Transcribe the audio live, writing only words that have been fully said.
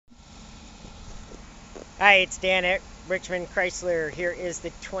Hi, it's Dan at Richmond Chrysler. Here is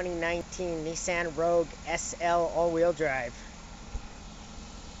the 2019 Nissan Rogue SL all-wheel drive.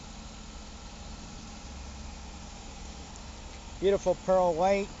 Beautiful pearl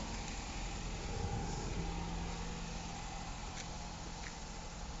white.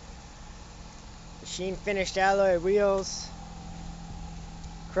 Machine finished alloy wheels.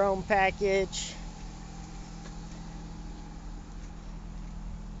 Chrome package.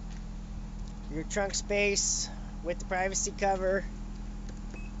 Your trunk space with the privacy cover.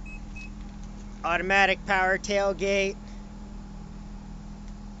 Automatic power tailgate.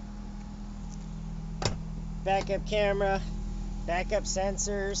 Backup camera. Backup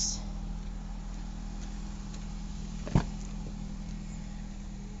sensors.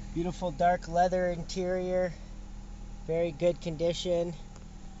 Beautiful dark leather interior. Very good condition.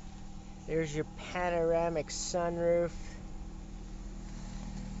 There's your panoramic sunroof.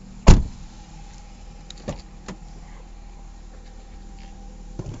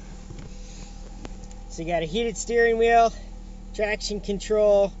 So you got a heated steering wheel, traction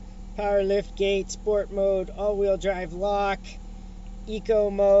control, power lift gate, sport mode, all-wheel drive lock, eco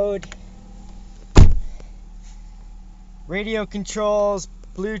mode, radio controls,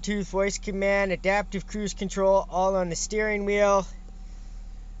 Bluetooth voice command, adaptive cruise control, all on the steering wheel.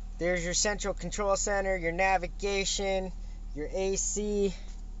 There's your central control center, your navigation, your AC,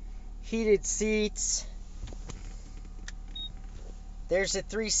 heated seats. There's a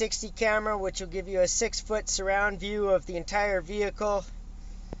 360 camera, which will give you a 6-foot surround view of the entire vehicle.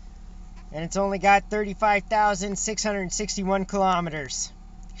 And it's only got 35,661 kilometers.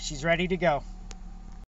 She's ready to go.